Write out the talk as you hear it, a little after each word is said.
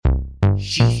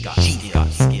She's got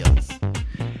skills.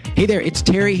 Hey there, it's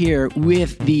Terry here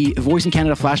with the Voice in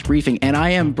Canada Flash Briefing, and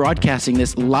I am broadcasting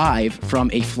this live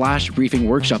from a Flash Briefing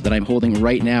workshop that I'm holding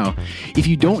right now. If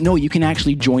you don't know, you can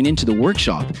actually join into the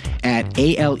workshop at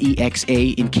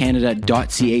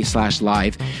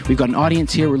alexaincanada.ca/live. We've got an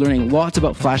audience here. We're learning lots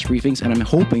about Flash Briefings, and I'm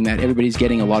hoping that everybody's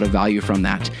getting a lot of value from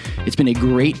that. It's been a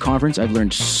great conference. I've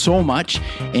learned so much,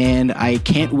 and I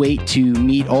can't wait to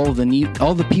meet all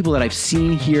the people that I've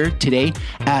seen here today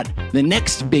at the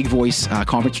next big Voice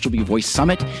conference, which will be Voice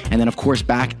Summit, and then of course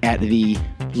back at the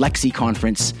Lexi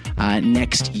conference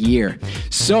next year.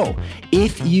 So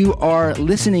if you are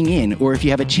listening in, or if you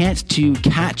have a chance to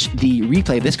catch the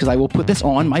replay of this, because I will put this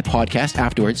on my podcast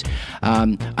afterwards,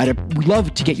 I'd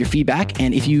love to get your feedback,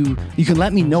 and if you can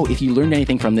let me know if you learned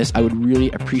anything from this, I would really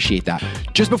appreciate that.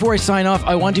 Just before I sign off,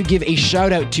 I want to give a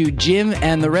shout out to Jim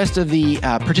and the rest of the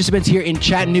participants here in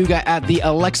Chattanooga at the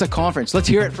Alexa conference. Let's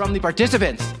hear it from the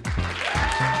participants.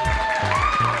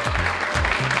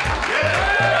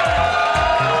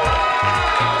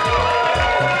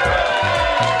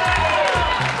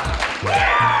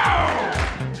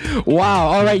 Wow.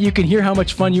 All right. You can hear how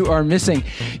much fun you are missing.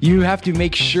 You have to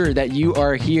make sure that you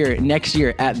are here next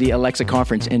year at the Alexa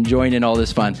conference and join in all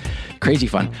this fun. Crazy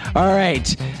fun. All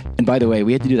right. And by the way,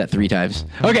 we had to do that 3 times.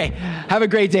 Okay. Have a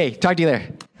great day. Talk to you there.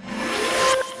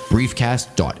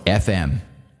 Briefcast.fm